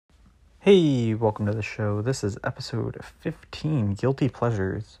Hey, welcome to the show. This is episode 15, Guilty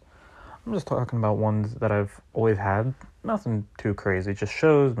Pleasures. I'm just talking about ones that I've always had. Nothing too crazy, just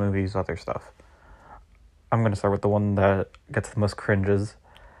shows, movies, other stuff. I'm going to start with the one that gets the most cringes.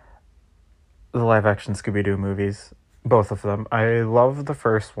 The live-action Scooby-Doo movies. Both of them. I love the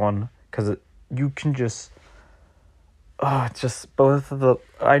first one, because you can just... just both of the...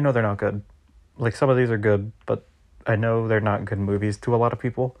 I know they're not good. Like, some of these are good, but I know they're not good movies to a lot of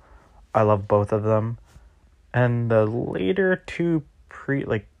people. I love both of them. And the later two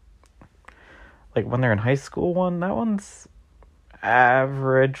like when they're in high school one, that one's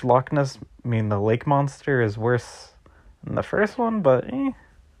average. Loch Ness, the lake monster is worse than the first one, but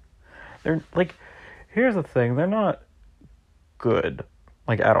they're like, here's the thing, they're not good,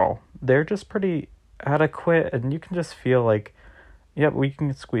 like, at all. They're just pretty adequate, and you can just feel like, yep, we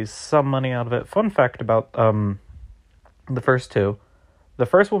can squeeze some money out of it. Fun fact about the first two. The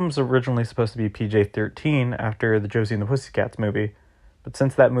first one was originally supposed to be PG-13 after the Josie and the Pussycats movie. But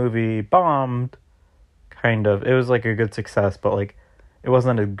since that movie bombed, it was like a good success, but like it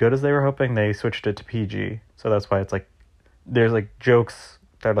wasn't as good as they were hoping, they switched it to PG. So that's why it's like, there's like jokes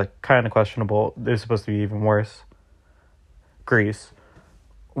that are like kind of questionable. They're supposed to be even worse. Grease.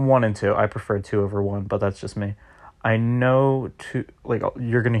 1 and 2. I prefer 2 over 1, but that's just me. I know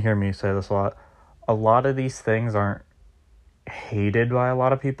you're going to hear me say this a lot. A lot of these things aren't hated by a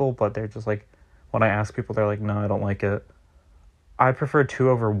lot of people, but they're just like, when I ask people, they're like, no, I don't like it. I prefer 2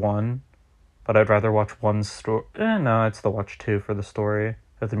 over 1, but I'd rather watch one story. No, I'd still watch 2 for the story,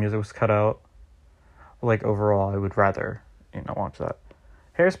 if the music was cut out. Like, overall, I would rather, watch that.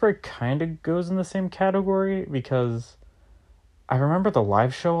 Hairspray kind of goes in the same category, because I remember the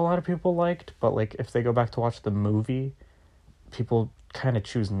live show a lot of people liked, but like, if they go back to watch the movie, people kind of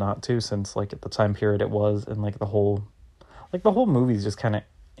choose not to, since like at the time period it was, and like the whole movie is just kind of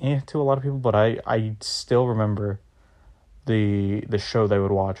to a lot of people, but I still remember the show they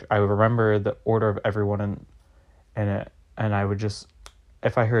would watch. I would remember the order of everyone in it, and I would just,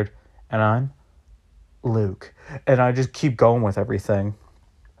 if I heard, and I'm Luke, and I just keep going with everything.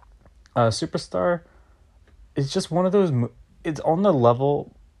 Superstar is just one of those, it's on the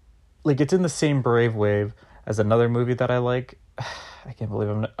level, like it's in the same brave wave as another movie that I like. I can't believe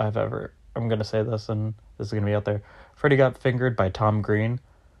I'm going to say this, and this is going to be out there. Freddy Got Fingered by Tom Green.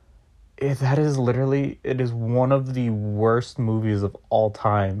 It is one of the worst movies of all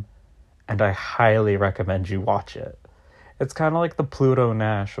time, and I highly recommend you watch it. It's kind of like the Pluto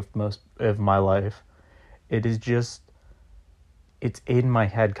Nash of most of my life. It is just, it's in my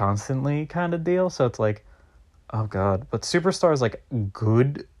head constantly kind of deal, so it's like, oh god. But Superstar is like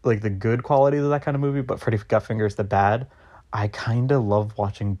good, like the good quality of that kind of movie, but Freddy Got Fingered is the bad. I kind of love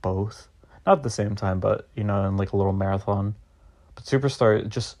watching both. Not at the same time, but, in like a little marathon. But Superstar,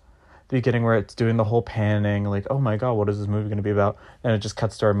 just the beginning where it's doing the whole panning, like, oh my god, what is this movie going to be about? And it just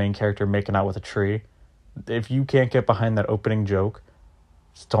cuts to our main character making out with a tree. If you can't get behind that opening joke,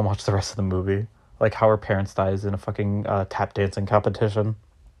 just don't watch the rest of the movie. Like how her parents dies in a fucking tap dancing competition.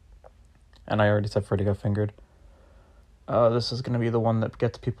 And I already said Freddy Got Fingered. This is going to be the one that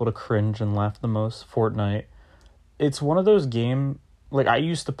gets people to cringe and laugh the most. Fortnite. It's one of those games. Like, I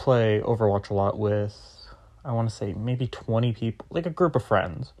used to play Overwatch a lot with, I want to say, maybe 20 people, like a group of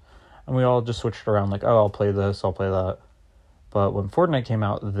friends. And we all just switched around, like, oh, I'll play this, I'll play that. But when Fortnite came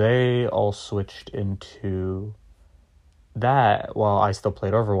out, they all switched into that while I still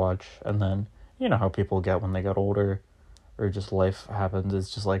played Overwatch. And then, you know how people get when they get older, or just life happens.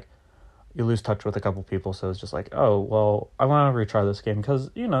 It's just like, you lose touch with a couple people, so it's just like, oh, well, I want to retry this game,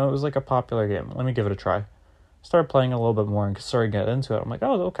 because, it was like a popular game. Let me give it a try. Started playing a little bit more and started getting into it. I'm like,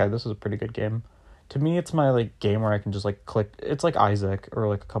 oh, okay, this is a pretty good game. To me, it's my like game where I can just like click. It's like Isaac or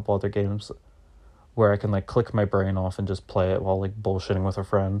like a couple other games where I can like click my brain off and just play it while like bullshitting with a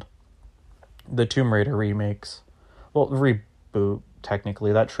friend. The Tomb Raider remakes, well, reboot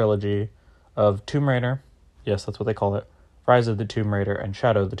technically, that trilogy of Tomb Raider, yes, that's what they call it, Rise of the Tomb Raider and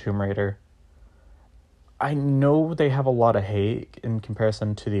Shadow of the Tomb Raider. I know they have a lot of hate in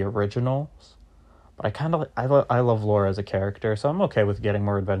comparison to the originals. I love Laura as a character, so I'm okay with getting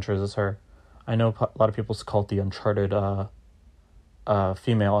more adventures as her. I know a lot of people call it the Uncharted,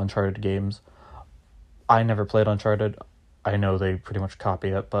 female Uncharted games. I never played Uncharted. I know they pretty much copy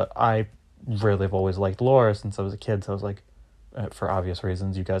it, but I really have always liked Laura since I was a kid, so I was like, for obvious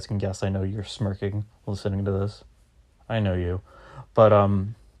reasons, you guys can guess, I know you're smirking listening to this. I know you. But,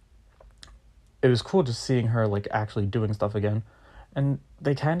 it was cool just seeing her, like, actually doing stuff again. And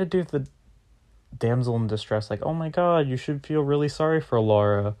they kind of do the damsel in distress, like, oh my god, you should feel really sorry for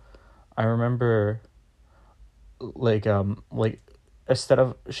Laura. I remember,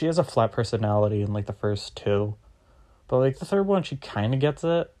 she has a flat personality in like the first two, but like the third one she kind of gets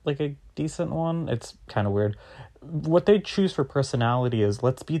it, like a decent one. It's kind of weird. What they choose for personality is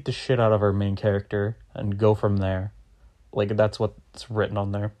let's beat the shit out of our main character and go from there. Like that's what's written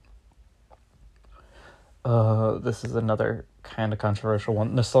on there. This is another kind of controversial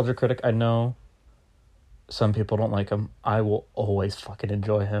one. Nostalgia Critic, I know some people don't like him. I will always fucking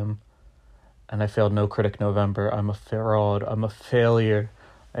enjoy him. And I failed No Critic November. I'm a fraud. I'm a failure.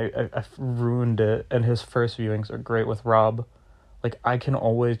 I've ruined it. And his first viewings are great with Rob. Like, I can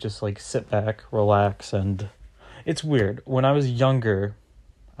always just, like, sit back, relax, and... It's weird. When I was younger,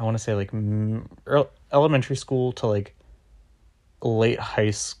 I want to say, like, elementary school to, like, late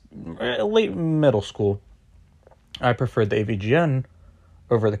middle school, I preferred the AVGN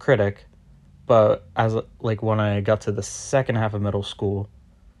over the Critic. But as, like, when I got to the second half of middle school,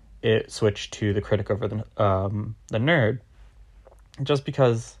 it switched to the Critic over the Nerd, just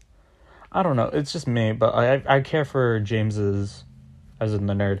because, I don't know, it's just me, but I care for James's, as in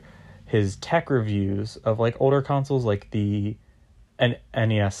the Nerd, his tech reviews of like older consoles, like the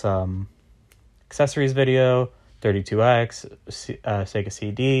NES accessories video, 32X, Sega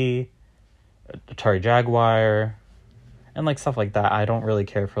CD, Atari Jaguar, and like stuff like that. I don't really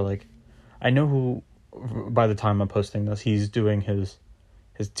care for like, I know who, by the time I'm posting this, he's doing his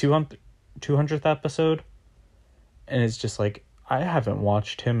 200th episode, and it's just like I haven't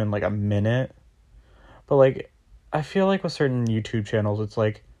watched him in like a minute, but like I feel like with certain YouTube channels it's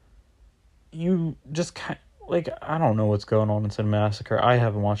like you just like I don't know what's going on in Cinemassacre. I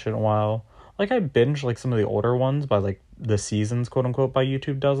haven't watched it in a while. Like I binge like some of the older ones by like the seasons, quote unquote, by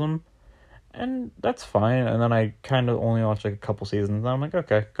YouTube does them, and that's fine. And then I kind of only watch like a couple seasons and I'm like,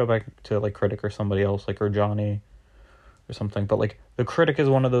 okay, go back to like Critic or somebody else, like, or Johnny or something. But like the Critic is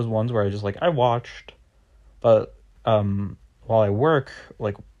one of those ones where I just like I watched, but while I work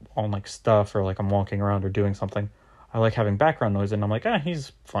like on like stuff or like I'm walking around or doing something, I like having background noise, and I'm like,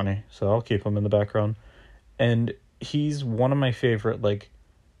 he's funny, so I'll keep him in the background. And he's one of my favorite like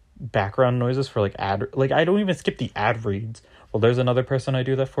background noises for like ad, like I don't even skip the ad reads. Well, there's another person I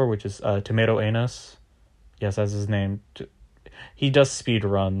do that for, which is Tomato Anus. Yes, that's his name. He does speed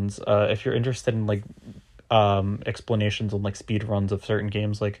runs. If you're interested in like explanations on like speed runs of certain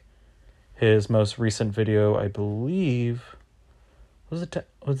games, like his most recent video, I believe, was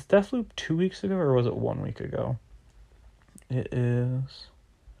Deathloop 2 weeks ago or was it 1 week ago? It is,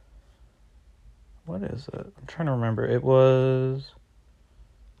 what is it? I'm trying to remember. It was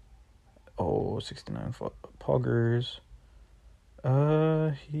 69 poggers.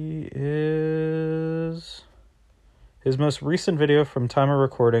 He is, his most recent video from time of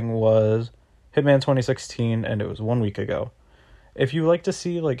recording was Hitman 2016, and it was 1 week ago. If you like to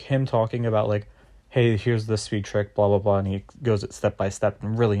see like him talking about like, hey, here's the speed trick, blah blah blah, and he goes it step by step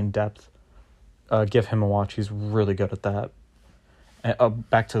and really in depth, give him a watch. He's really good at that. And,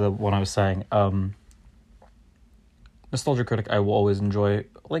 back to the what I was saying. Nostalgia Critic, I will always enjoy.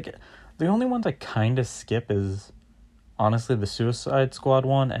 Like, the only ones I kind of skip is honestly the Suicide Squad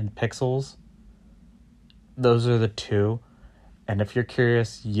one and Pixels. Those are the two. And if you're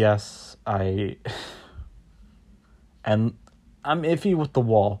curious, yes, and I'm iffy with The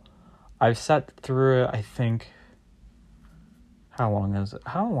Wall. I've sat through it, I think. How long is it?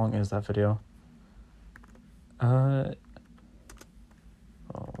 How long is that video? The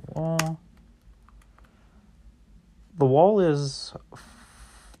Wall. The Wall is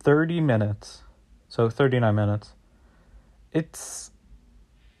 30 minutes. So 39 minutes. It's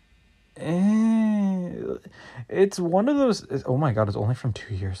one of those... Oh my god, it's only from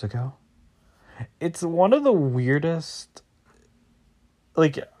 2 years ago. It's one of the weirdest...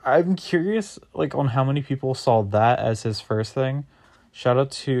 Like, I'm curious, like, on how many people saw that as his first thing. Shout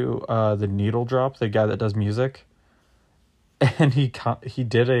out to the Needle Drop, the guy that does music. And he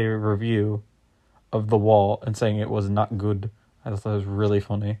did a review of The Wall and saying it was not good. I thought it was really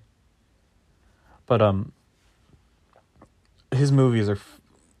funny. But, his movies are...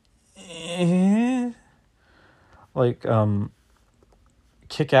 like,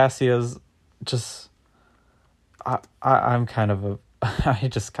 Kick-Assia's just... I'm kind of a... I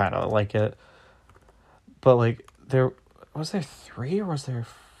just kind of like it. But, like, was there 3 or was there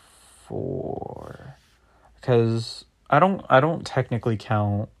 4? Because I don't technically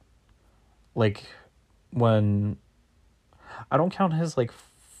count, like, when... I don't count his, like,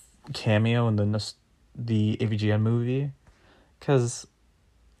 cameo in the AVGN movie. Because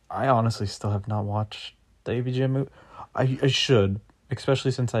I honestly still have not watched the AVGN movie. I should,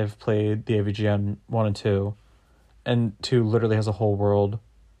 especially since I've played the AVGN 1 and 2. And 2 literally has a whole world.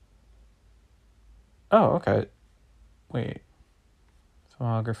 Oh, okay. Wait.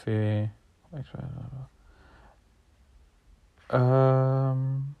 filmography.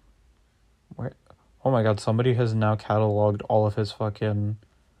 Where? Oh my god! Somebody has now cataloged all of his fucking.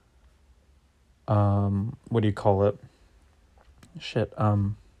 What do you call it? Shit.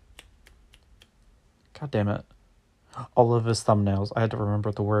 God damn it! All of his thumbnails. I had to remember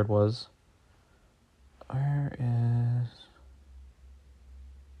what the word was. Where is?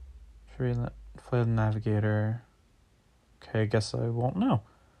 Play the navigator. Okay, I guess I won't know.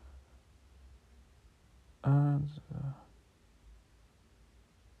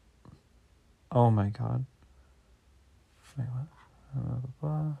 Oh my god. Wait,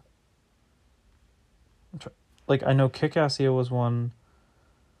 what? Like, I know Kick-Ass-Io was one.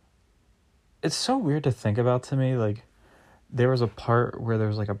 It's so weird to think about to me. Like, there was a part where there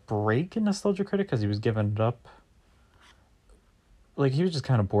was like a break in Nostalgia Critic because he was giving it up. Like, he was just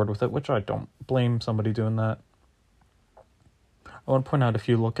kind of bored with it, which I don't blame somebody doing that. I want to point out, if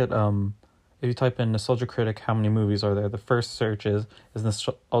you look at if you type in Nostalgia Critic, how many movies are there? The first search is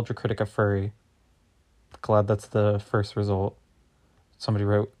Nostalgia Critic a furry? Glad that's the first result. Somebody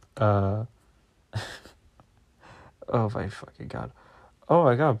wrote, oh my fucking god. Oh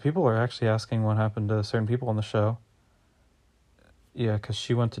my god, people are actually asking what happened to certain people on the show. Yeah, because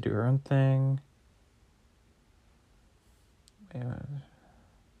she went to do her own thing. Yeah.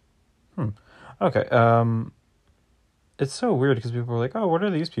 Okay, it's so weird because people are like, oh, what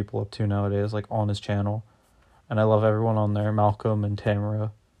are these people up to nowadays, like, on his channel? And I love everyone on there. Malcolm and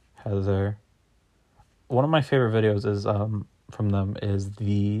Tamara, Heather. One of my favorite videos is from them is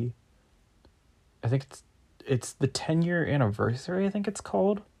I think it's the 10-year anniversary, I think it's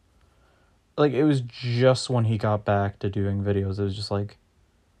called. Like, it was just when he got back to doing videos. It was just like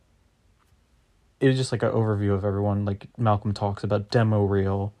an overview of everyone. Like, Malcolm talks about demo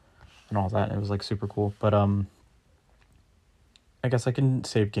reel and all that, and it was like super cool. But I guess I can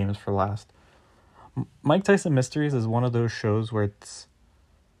save games for last. Mike Tyson Mysteries is one of those shows where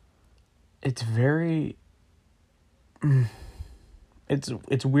it's very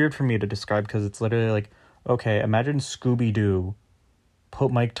it's weird for me to describe, because it's literally like, okay, imagine Scooby-Doo,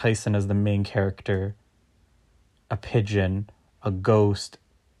 put Mike Tyson as the main character, a pigeon, a ghost,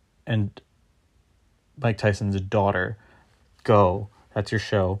 and Mike Tyson's daughter. Go. That's your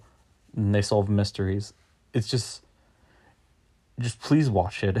show. And they solve mysteries. It's just please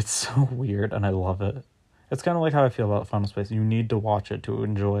watch it. It's so weird, and I love it. It's kind of like how I feel about Final Space. You need to watch it to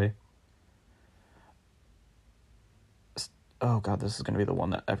enjoy. Oh god, this is going to be the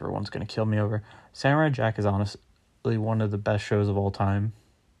one that everyone's going to kill me over. Samurai Jack is honestly one of the best shows of all time,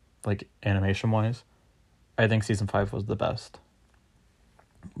 like, animation-wise. I think season 5 was the best.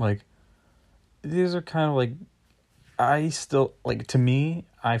 Like, these are kind of like, I still, like, to me,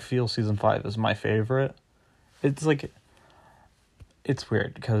 I feel season 5 is my favorite. It's like, it's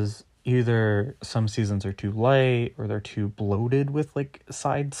weird, because either some seasons are too light, or they're too bloated with, like,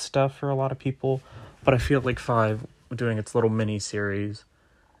 side stuff for a lot of people. But I feel like 5, doing its little mini-series,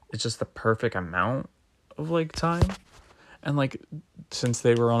 is just the perfect amount of, like, time. And, like, since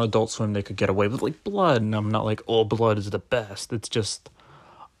they were on Adult Swim, they could get away with, like, blood. And I'm not like, oh, blood is the best. It's just,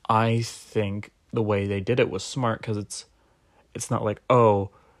 I think the way they did it was smart, because it's not like, oh,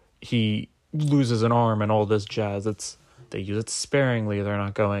 he loses an arm and all this jazz. They use it sparingly. They're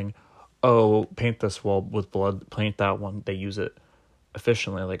not going, oh, paint this wall with blood, paint that one. They use it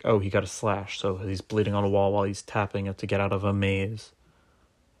efficiently. Like, oh, he got a slash, so he's bleeding on a wall while he's tapping it to get out of a maze.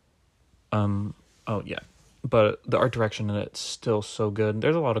 Oh, yeah. But the art direction in it's still so good.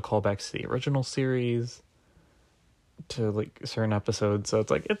 There's a lot of callbacks to the original series, to, like, certain episodes, so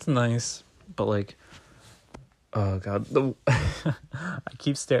it's like, it's nice, but, like, oh god, I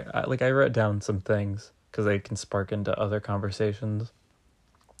keep staring. I wrote down some things because they can spark into other conversations.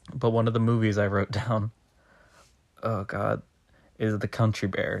 But one of the movies I wrote down, oh god, is The Country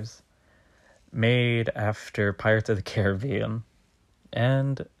Bears, made after Pirates of the Caribbean.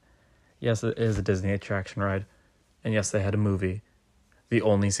 And yes, it is a Disney attraction ride. And yes, they had a movie. The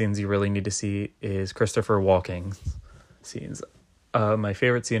only scenes you really need to see is Christopher Walken's scenes. My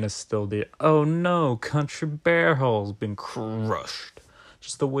favorite scene is still the, oh no, Country Bear Hall's been crushed.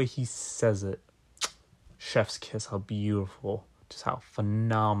 Just the way he says it. Chef's kiss, how beautiful. Just how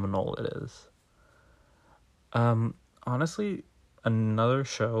phenomenal it is. Honestly, another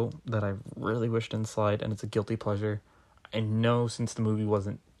show that I really wish didn't slide, and it's a guilty pleasure. I know since the movie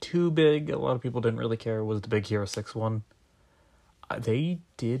wasn't too big, a lot of people didn't really care, was the Big Hero 6 one. They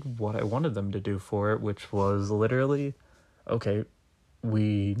did what I wanted them to do for it, which was literally, okay,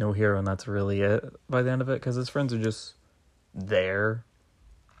 we know Hero and that's really it by the end of it, because his friends are just there.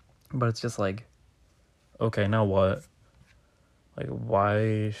 But it's just like, okay, now what? Like,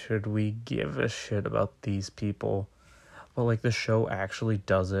 why should we give a shit about these people? But like the show actually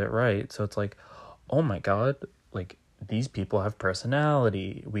does it right. So it's like, oh my god, like these people have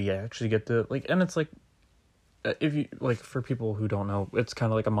personality. We actually get to like, and it's like, if you like, for people who don't know, it's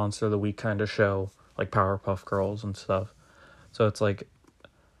kind of like a Monster of the Week kind of show, like Powerpuff Girls and stuff. So it's like,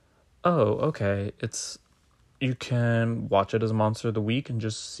 oh, okay, it's, you can watch it as a Monster of the Week and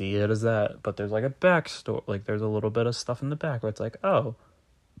just see it as that. But there's like a backstory, like there's a little bit of stuff in the back where it's like, oh,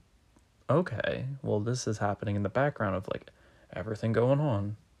 okay, well, this is happening in the background of like everything going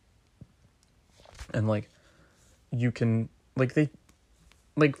on. And like, you can, like, they,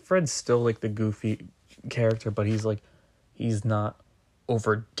 like, Fred's still like the goofy character, but he's not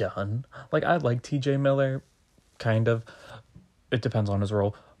overdone. Like, I like TJ Miller, kind of. It depends on his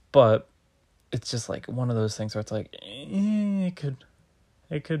role, but it's just like one of those things where it's like, it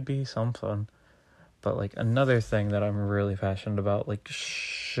could be some fun. But like another thing that I'm really passionate about, like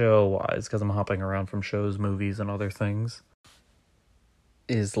show wise, because I'm hopping around from shows, movies, and other things,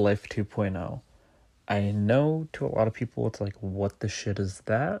 is Life 2.0. I know to a lot of people it's like, what the shit is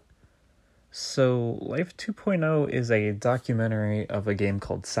that? So Life 2.0 is a documentary of a game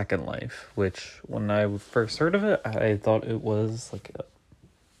called Second Life, which when I first heard of it, I thought it was like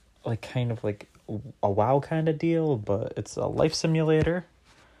like kind of like a WoW kind of deal, but it's a life simulator,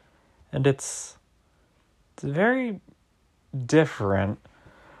 and it's very different.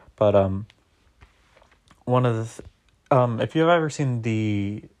 But one of the if you've ever seen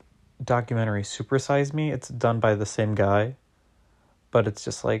the documentary Super Size Me, it's done by the same guy, but it's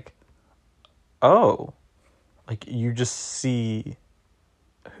just like, oh, like you just see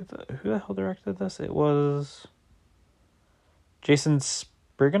who the hell directed this? It was Jason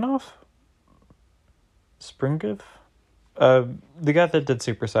Springoff, the guy that did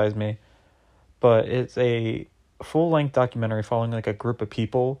Super Size Me. But it's a full-length documentary following like a group of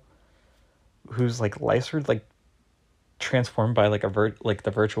people whose like lives were like transformed by like like the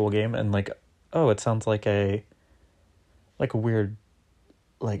virtual game, and like, oh, it sounds like a weird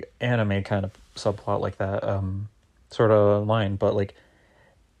like anime kind of subplot like that sort of line, but like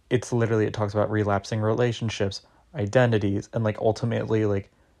it's literally, it talks about relapsing relationships, identities, and like ultimately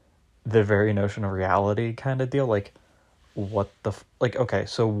like the very notion of reality kind of deal. Like, what the like, okay,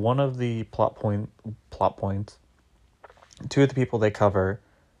 so one of the plot points, two of the people they cover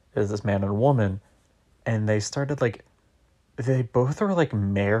is this man and a woman, and they started like, they both were like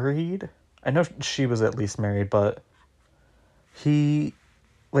married. I know she was at least married, but he,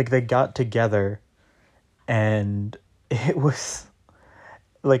 like, they got together, and it was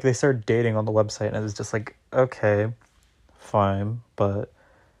like they started dating on the website, and it was just like, okay, fine, but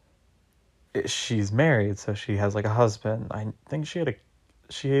she's married, so she has like a husband. I think she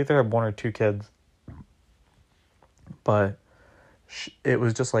either had one or two kids, but it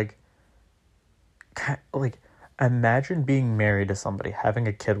was just like imagine being married to somebody, having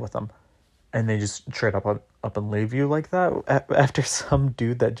a kid with them, and they just straight up and leave you like that after some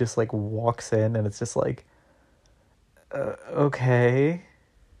dude that just like walks in, and it's just like, okay,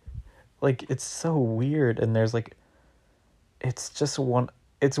 like it's so weird. And there's like, it's one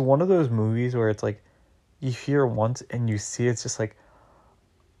of those movies where it's like you hear once and you see, it's just like,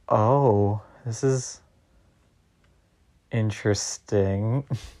 oh, this is interesting.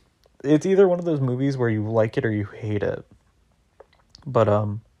 It's either one of those movies where you like it or you hate it. But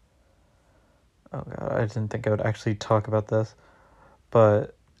oh god, I didn't think I would actually talk about this,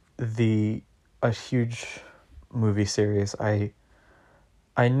 but a huge movie series, I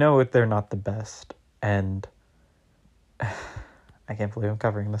know they're not the best, and I can't believe I'm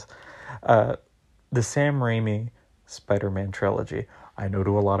covering this. The Sam Raimi Spider-Man trilogy. I know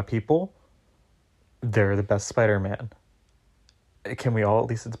to a lot of people, they're the best Spider-Man. Can we all, at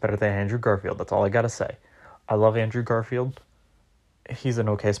least it's better than Andrew Garfield. That's all I gotta say. I love Andrew Garfield. He's an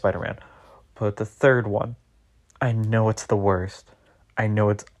okay Spider-Man. But the third one, I know it's the worst. I know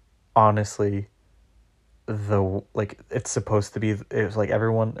it's honestly it's supposed to be, it's like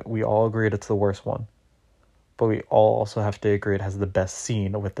everyone, we all agreed it's the worst one. But we all also have to agree it has the best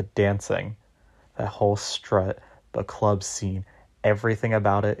scene with the dancing. That whole strut, the club scene, everything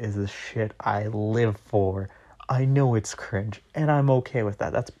about it is the shit I live for. I know it's cringe, and I'm okay with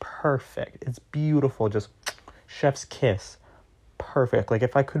that. That's perfect. It's beautiful. Just chef's kiss. Perfect. Like,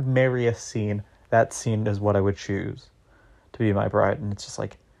 if I could marry a scene, that scene is what I would choose to be my bride. And it's just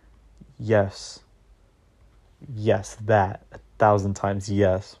like, yes. Yes, that. 1,000 times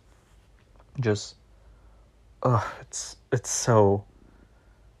yes. Just, it's so,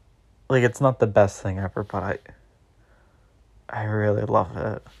 like, it's not the best thing ever, but I really love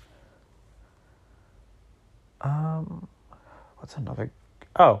it. What's another?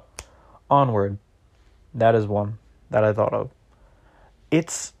 Oh, Onward. That is one that I thought of.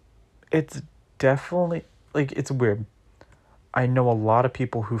 It's it's definitely like it's weird. I know a lot of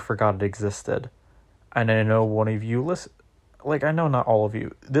people who forgot it existed, and I know one of you listen. Like I know not all of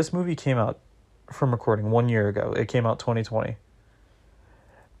you. This movie came out from recording 1 year ago. It came out 2020.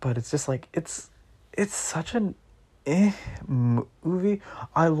 But it's just like it's such an movie.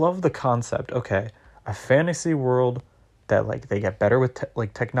 I love the concept. Okay, a fantasy world that like they get better with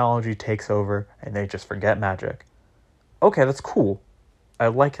like technology takes over and they just forget magic. Okay, that's cool. I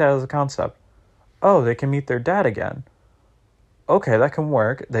like that as a concept. Oh, they can meet their dad again. Okay, that can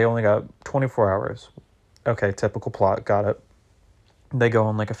work. They only got 24 hours. Okay, typical plot. Got it. They go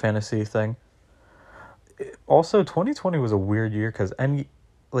on like a fantasy thing. Also, 2020 was a weird year because any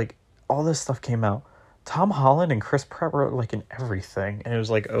like all this stuff came out. Tom Holland and Chris Pratt were like in everything, and it was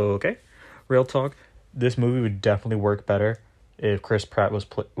like, oh, okay, real talk. This movie would definitely work better if Chris Pratt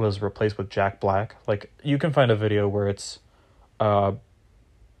was replaced with Jack Black. Like you can find a video where it's uh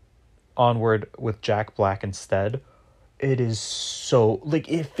Onward with Jack Black instead. It is so like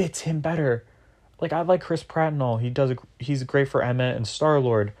it fits him better. Like I like Chris Pratt and all. He's great for Emmett and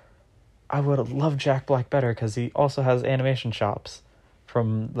Star-Lord. I would have loved Jack Black better because he also has animation chops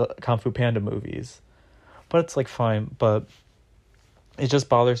from the Kung Fu Panda movies. But it's like fine, but it just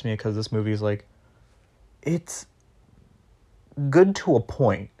bothers me because this movie is like, it's good to a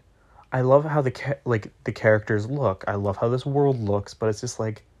point. I love how the characters look. I love how this world looks, but it's just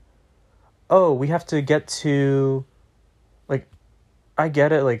like, oh, we have to get to, like, I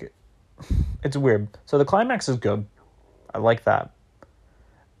get it, like, it's weird. So the climax is good. I like that.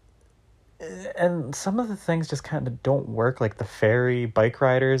 And some of the things just kind of don't work, like the fairy bike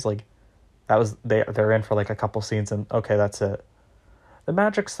riders, like that was they're in for like a couple scenes and okay, that's it. The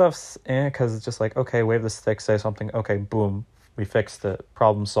magic stuff's because it's just like, okay, wave the stick, say something, okay, boom, we fixed it,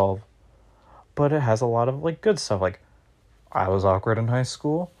 problem solved. But it has a lot of like good stuff, like I was awkward in high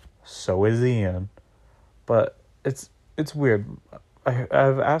school, so is Ian. But it's weird.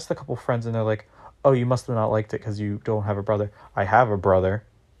 I've asked a couple friends and they're like, oh, you must have not liked it because you don't have a brother. I have a brother.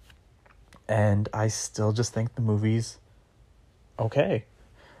 And I still just think the movie's okay.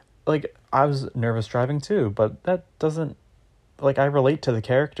 Like, I was nervous driving too, but that doesn't... Like, I relate to the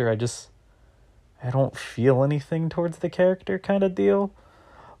character, I don't feel anything towards the character kind of deal.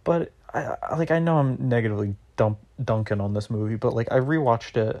 But, I know I'm negatively dunking on this movie, but, like, I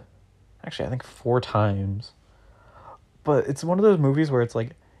rewatched it, actually, I think 4 times. But it's one of those movies where it's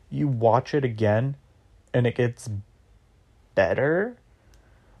like, you watch it again, and it gets better,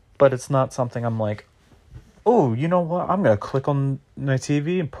 but it's not something I'm like, oh, you know what? I'm going to click on my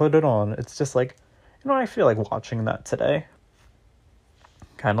TV and put it on. It's just like, I feel like watching that today.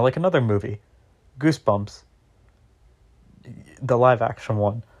 Kind of like another movie, Goosebumps, the live action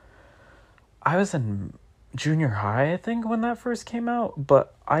one. I was in junior high, I think, when that first came out,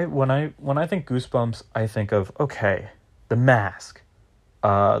 but when I think Goosebumps, I think of, okay, The Mask,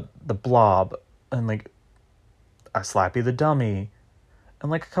 The Blob, and like Slappy the Dummy,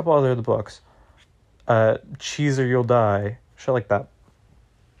 and like a couple other of the books. Cheese or You'll Die, shit like that.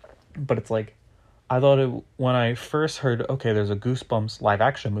 But it's like, I thought when I first heard, okay, there's a Goosebumps live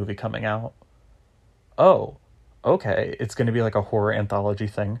action movie coming out. Oh, okay, it's going to be like a horror anthology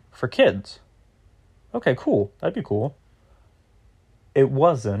thing for kids. Okay, cool. That'd be cool. It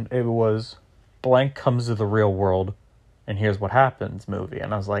wasn't. It was blank comes to the real world and here's what happens movie.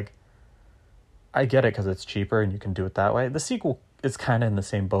 And I was like, I get it because it's cheaper and you can do it that way. The sequel is kind of in the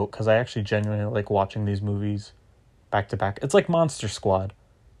same boat because I actually genuinely like watching these movies back to back. It's like Monster Squad,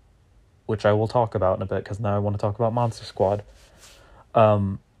 which I will talk about in a bit because now I want to talk about Monster Squad.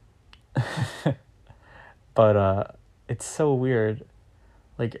 But it's so weird.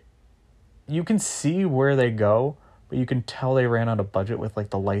 Like, you can see where they go, but you can tell they ran out of budget with like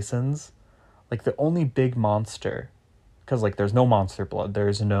the license. Like the only big monster, because like there's no monster blood,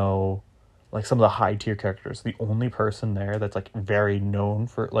 there's no like some of the high tier characters. The only person there that's like very known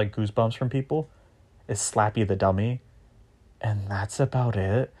for like Goosebumps from people is Slappy the Dummy, and that's about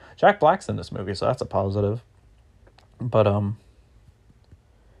it. Jack Black's in this movie, so that's a positive. But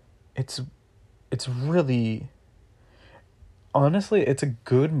it's really, honestly, it's a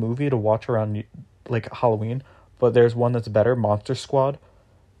good movie to watch around like Halloween. But there's one that's better, Monster Squad.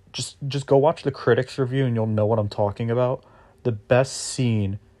 Just go watch the critics review and you'll know what I'm talking about. The best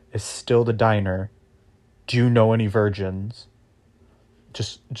scene is still the diner. Do you know any virgins?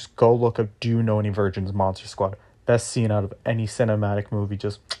 Just go look up Do You Know Any Virgins, Monster Squad. Best scene out of any cinematic movie.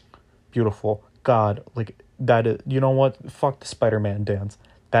 Just beautiful. God, like that is, you know what? Fuck the Spider-Man dance.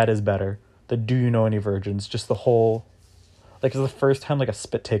 That is better. The Do You Know Any Virgins. Just the whole Like, it's the first time, like, a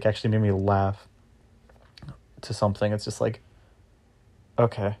spit take actually made me laugh to something. It's just like,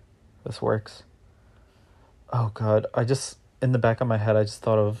 okay, this works. Oh, God. In the back of my head, I just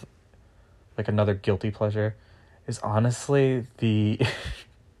thought of, like, another guilty pleasure is honestly the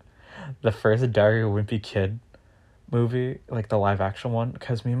first Diary of a Wimpy Kid movie, like the live action one,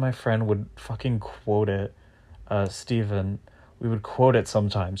 because me and my friend would fucking quote it. Steven, we would quote it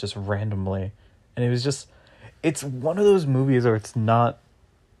sometimes just randomly, and it's one of those movies where it's not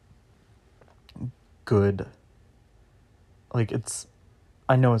good. Like,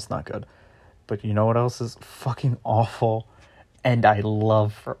 I know it's not good, but you know what else is fucking awful and I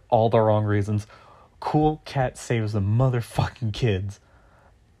love for all the wrong reasons? Cool Cat Saves the Motherfucking Kids.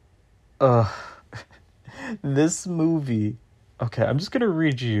 Ugh. This movie, okay, I'm just gonna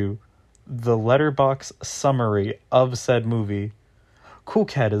read you the letterbox summary of said movie. Cool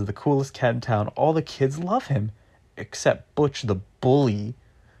Cat is the coolest cat in town. All the kids love him, except Butch the bully,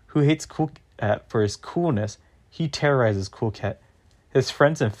 who hates Cool Cat for his coolness. He terrorizes Cool Cat, his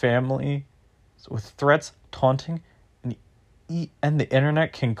friends and family, with threats, taunting, and the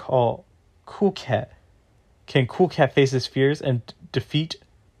internet can call Cool Cat. Can Cool Cat face his fears and defeat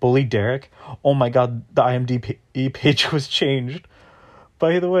Bully Derek? Oh my god, the IMDb page was changed.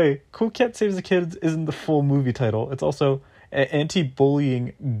 By the way, Cool Cat Saves the Kids isn't the full movie title. It's also an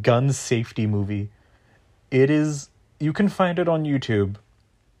anti-bullying gun safety movie. It is... You can find it on YouTube.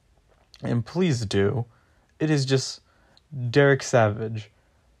 And please do. It is just Derek Savage,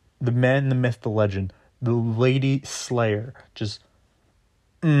 the man, the myth, the legend, the Lady Slayer. Just...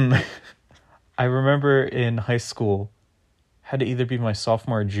 I remember in high school, had to either be my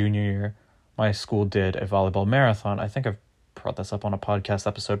sophomore or junior year, my school did a volleyball marathon. I think I've brought this up on a podcast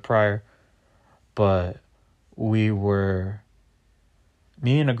episode prior, but me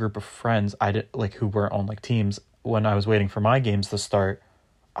and a group of friends, who were on like teams. When I was waiting for my games to start,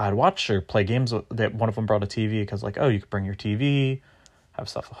 I'd watch or play games that one of them brought a TV because like, oh, you could bring your TV, have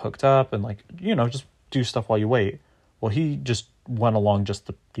stuff hooked up, and like, just do stuff while you wait. Well, he just went along just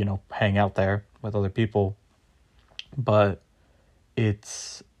to, hang out there with other people. But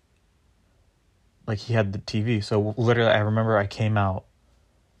it's like he had the TV. So literally, I remember I came out.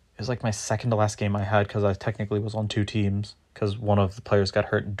 It was like my second to last game I had because I technically was on two teams because one of the players got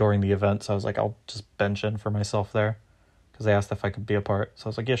hurt during the event. So I was like, I'll just bench in for myself there because they asked if I could be a part. So I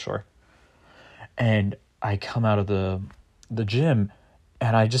was like, yeah, sure. And I come out of the gym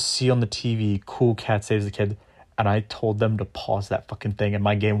and I just see on the TV, Cool Cat Saves the Kid. And I told them to pause that fucking thing and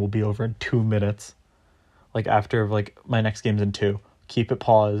my game will be over in 2 minutes. Like after like my next game's in 2. Keep it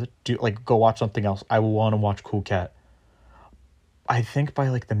paused. Go watch something else. I want to watch Cool Cat. I think by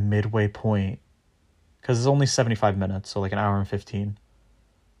like the midway point, because it's only 75 minutes, so like an hour and 15.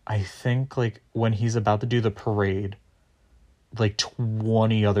 I think like when he's about to do the parade, like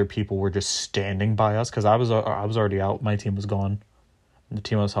 20 other people were just standing by us because I was already out. My team was gone. And the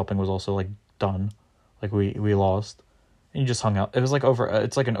team I was helping was also like done. Like we lost. And you just hung out. It was like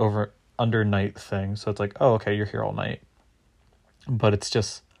it's like an under night thing. So it's like, oh, okay, you're here all night. But it's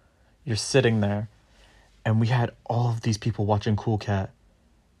just, you're sitting there. And we had all of these people watching Cool Cat.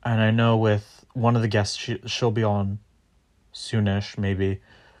 And I know with one of the guests, she'll be on soonish, maybe.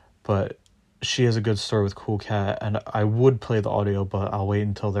 But she has a good story with Cool Cat. And I would play the audio, but I'll wait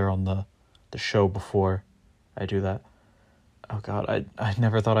until they're on the show before I do that. Oh, God, I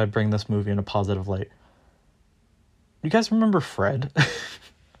never thought I'd bring this movie in a positive light. You guys remember Fred?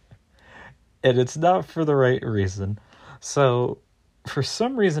 And it's not for the right reason. So, for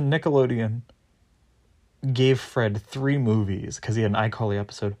some reason, Nickelodeon gave Fred 3 movies because he had an iCarly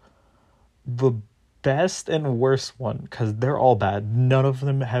episode. The best and worst one, because they're all bad. None of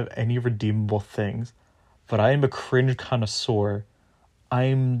them have any redeemable things. But I am a cringe connoisseur.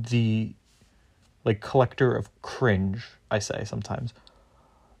 I'm the collector of cringe, I say sometimes.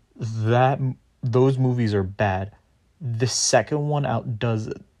 Those movies are bad. The second one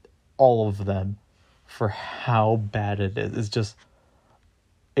outdoes all of them for how bad it is. It's just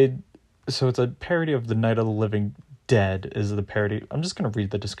so it's a parody of The Night of the Living Dead is the parody. I'm just going to read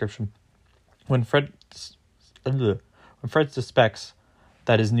the description. When Fred suspects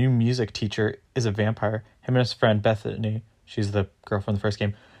that his new music teacher is a vampire, him and his friend Bethany, she's the girl from the first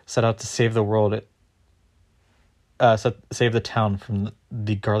game, set out to save the world, save the town from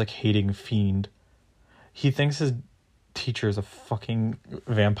the garlic-hating fiend. He thinks his teacher is a fucking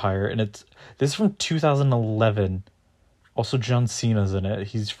vampire, and this is from 2011. Also, John Cena's in it.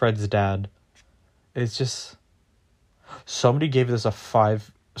 He's Fred's dad. It's just... Somebody gave this a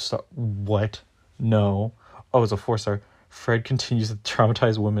 5-star... What? No. Oh, it's a 4-star. Fred continues to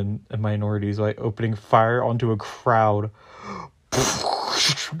traumatize women and minorities by opening fire onto a crowd.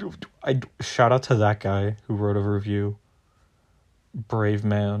 I shout out to that guy who wrote a review. Brave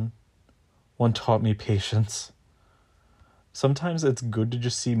man. One taught me patience. Sometimes it's good to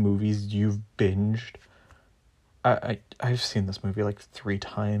just see movies you've binged. I've seen this movie like 3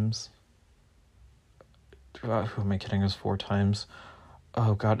 times. Who am I kidding? It was 4 times.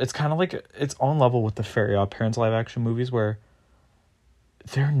 Oh god, it's kind of like, it's on level with the Fairy Odd Parents live action movies where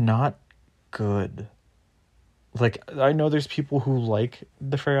they're not good. Like, I know there's people who like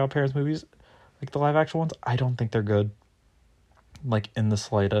the Fairy Odd Parents movies, like the live action ones. I don't think they're good. Like, in the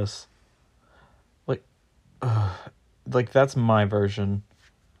slightest. Like that's my version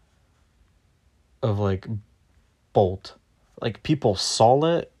of like Bolt. Like, people saw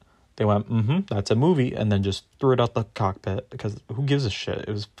it, they went, that's a movie, and then just threw it out the cockpit because who gives a shit? It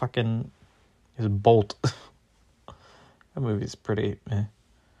was Bolt. That movie's pretty meh.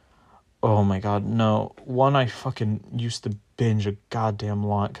 Oh my god, no. One I fucking used to binge a goddamn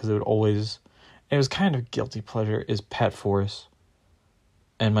lot because it was kind of guilty pleasure, is Pet Force.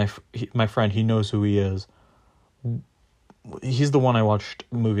 And my friend, he knows who he is. He's the one I watched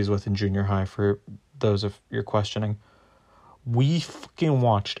movies with in junior high, for those of you're questioning. We fucking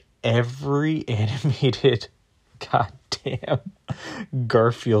watched every animated goddamn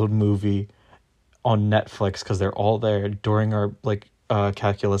Garfield movie on Netflix because they're all there during our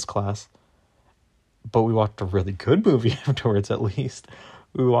calculus class. But we watched a really good movie afterwards, at least.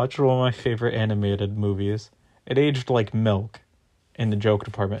 We watched one of my favorite animated movies. It aged like milk in the joke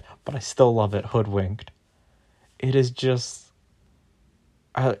department, but I still love it, Hoodwinked. It is just...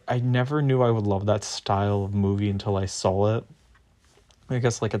 I never knew I would love that style of movie until I saw it. I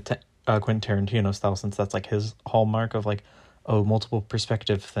guess like a Quentin Tarantino style, since that's like his hallmark of like, multiple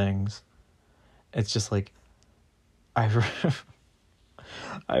perspective things. It's just like... I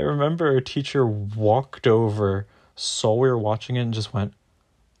remember a teacher walked over, saw we were watching it, and just went,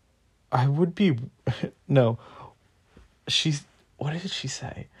 I would be... No. What did she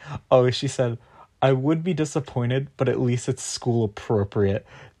say? Oh, she said, I would be disappointed, but at least it's school appropriate.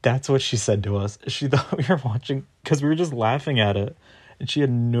 That's what she said to us. She thought we were watching, because we were just laughing at it, and she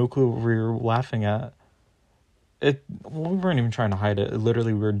had no clue what we were laughing at. We weren't even trying to hide it.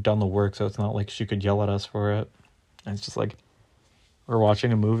 Literally, we were done the work, so it's not like she could yell at us for it. And it's just like, we're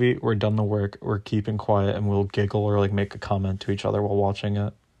watching a movie, we're done the work, we're keeping quiet, and we'll giggle or like make a comment to each other while watching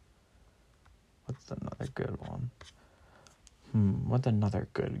it. What's another good one? What's another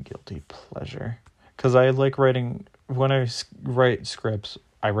good guilty pleasure? Because I like writing... When I write scripts,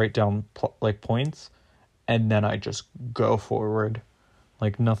 I write down points, and then I just go forward.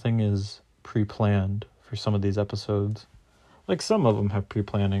 Like, nothing is pre-planned for some of these episodes. Like, some of them have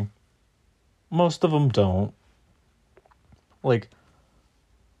pre-planning. Most of them don't. Like,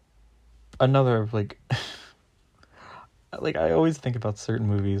 another, like... like, I always think about certain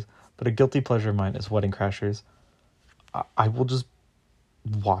movies, but a guilty pleasure of mine is Wedding Crashers. I will just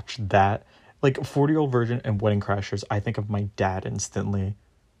watch that. Like, 40-Year-Old Virgin and Wedding Crashers, I think of my dad instantly.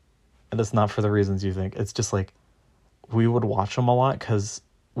 And it's not for the reasons you think. It's just like, we would watch them a lot because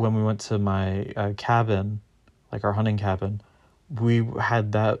when we went to my cabin, like our hunting cabin, we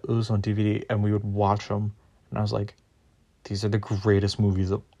had that, it was on DVD, and we would watch them. And I was like, these are the greatest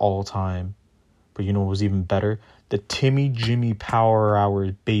movies of all time. But you know what was even better? The Timmy Jimmy Power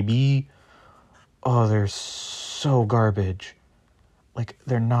Hours, baby. Oh, they're so garbage. Like,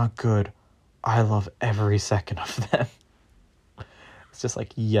 they're not good. I love every second of them. It's just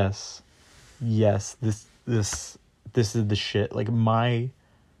like, yes, this is the shit. Like, my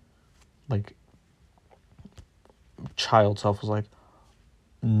child self was like,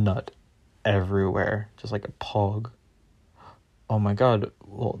 nut everywhere, just like a pog. Oh my god.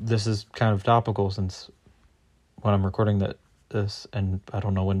 Well, this is kind of topical since when I'm recording this, and I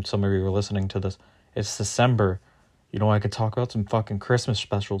don't know when some of you are listening to this, it's December. You know, I could talk about some fucking Christmas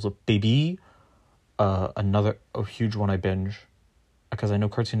specials, baby. Another huge one I binge, because I know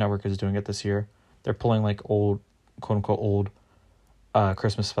Cartoon Network is doing it this year. They're pulling like old, quote unquote old,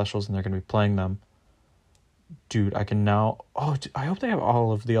 Christmas specials, and they're gonna be playing them. Dude, I can now... Oh, dude, I hope they have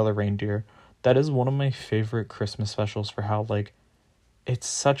all of the other reindeer. That is one of my favorite Christmas specials for how, like, it's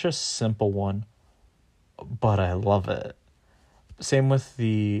such a simple one, but I love it. Same with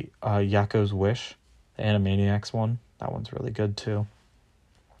the Yakko's Wish, the Animaniacs one. That one's really good too.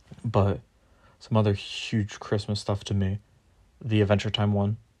 But some other huge Christmas stuff to me. The Adventure Time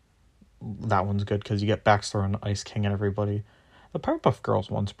one. That one's good because you get Baxter and Ice King and everybody. The Powerpuff Girls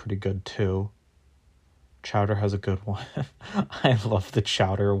one's pretty good too. Chowder has a good one. I love the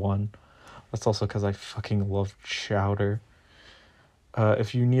Chowder one. That's also because I fucking love Chowder.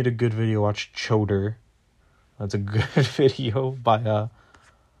 If you need a good video, watch Chowder. That's a good video by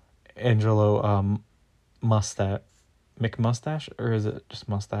Angelo Mustache. McMustache? Or is it just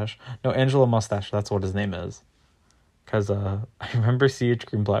Mustache? No, Angelo Mustache. That's what his name is. Because I remember C.H.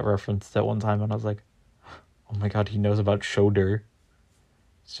 Greenblatt referenced it one time and I was like, oh my god, he knows about Chowder.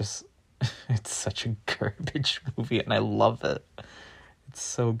 It's just, it's such a garbage movie and I love it. It's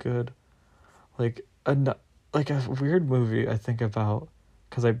so good. Like a weird movie I think about,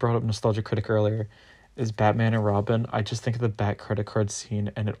 because I brought up Nostalgia Critic earlier, is Batman and Robin. I just think of the Bat credit card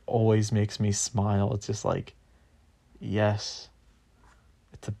scene and it always makes me smile. It's just like, yes,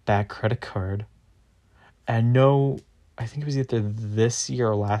 it's a Bat credit card. And no, I think it was either this year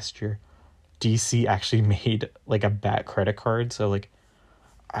or last year, DC actually made like a Bat credit card. So like,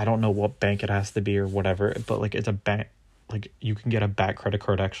 I don't know what bank it has to be or whatever, but like it's a bank, like you can get a Bat credit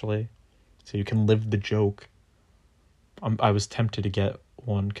card actually. So you can live the joke. I was tempted to get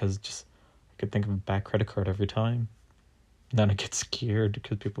one because just I could think of a Bat credit card every time. And then I get scared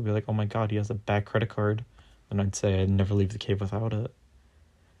because people be like, oh my god, he has a Bat credit card. And I'd say I'd never leave the cave without it.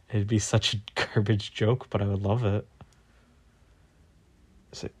 It'd be such a garbage joke, but I would love it.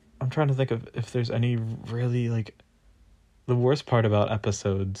 So I'm trying to think of if there's any really like... The worst part about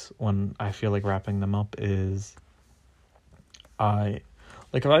episodes when I feel like wrapping them up is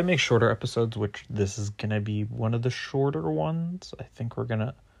if I make shorter episodes, which this is gonna be one of the shorter ones, I think we're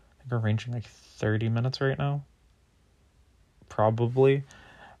ranging like 30 minutes right now. Probably.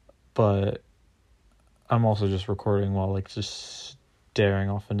 But I'm also just recording while like just staring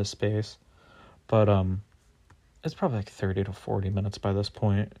off into space. But it's probably like 30 to 40 minutes by this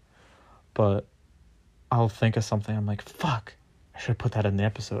point. But I'll think of something, I'm like, fuck, I should put that in the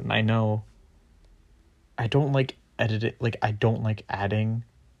episode. And I know I don't like editing, like I don't like adding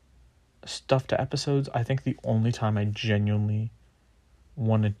stuff to episodes. I think the only time I genuinely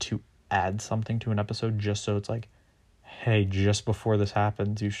wanted to add something to an episode just so it's like, hey, just before this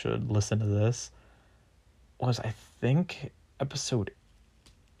happens, you should listen to this, was I think episode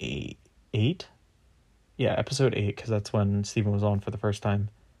 8? Yeah, episode 8, because that's when Steven was on for the first time.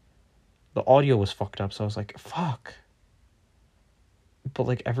 The audio was fucked up, so I was like, fuck. But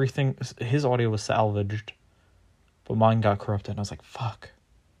like everything, his audio was salvaged, but mine got corrupted, and I was like, fuck.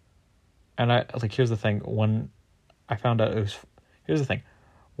 And I, like, here's the thing, when I found out here's the thing,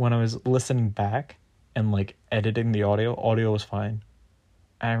 when I was listening back and like editing the audio was fine.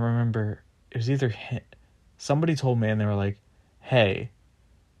 And I remember it was either somebody told me and they were like, hey,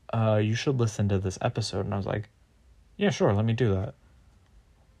 you should listen to this episode. And I was like, yeah, sure, let me do that.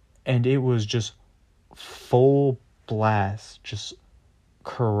 And it was just full blast, just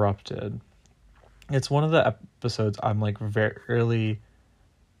corrupted. It's one of the episodes I'm like very early,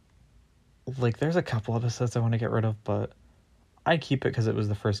 like there's a couple episodes I want to get rid of, but I keep it because it was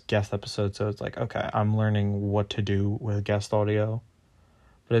the first guest episode, so it's like, okay, I'm learning what to do with guest audio.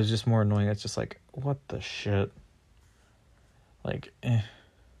 But it's just more annoying. It's just like, what the shit? Like,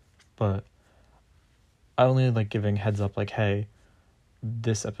 But I only like giving heads up, like, hey,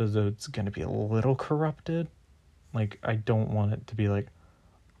 this episode's gonna be a little corrupted. Like, I don't want it to be like,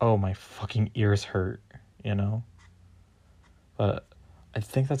 oh, my fucking ears hurt, you know? But I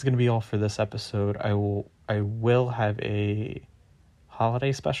think that's gonna be all for this episode. I will have a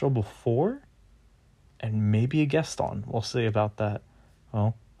holiday special before, and maybe a guest on. We'll see about that.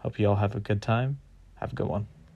 Well, hope you all have a good time. Have a good one.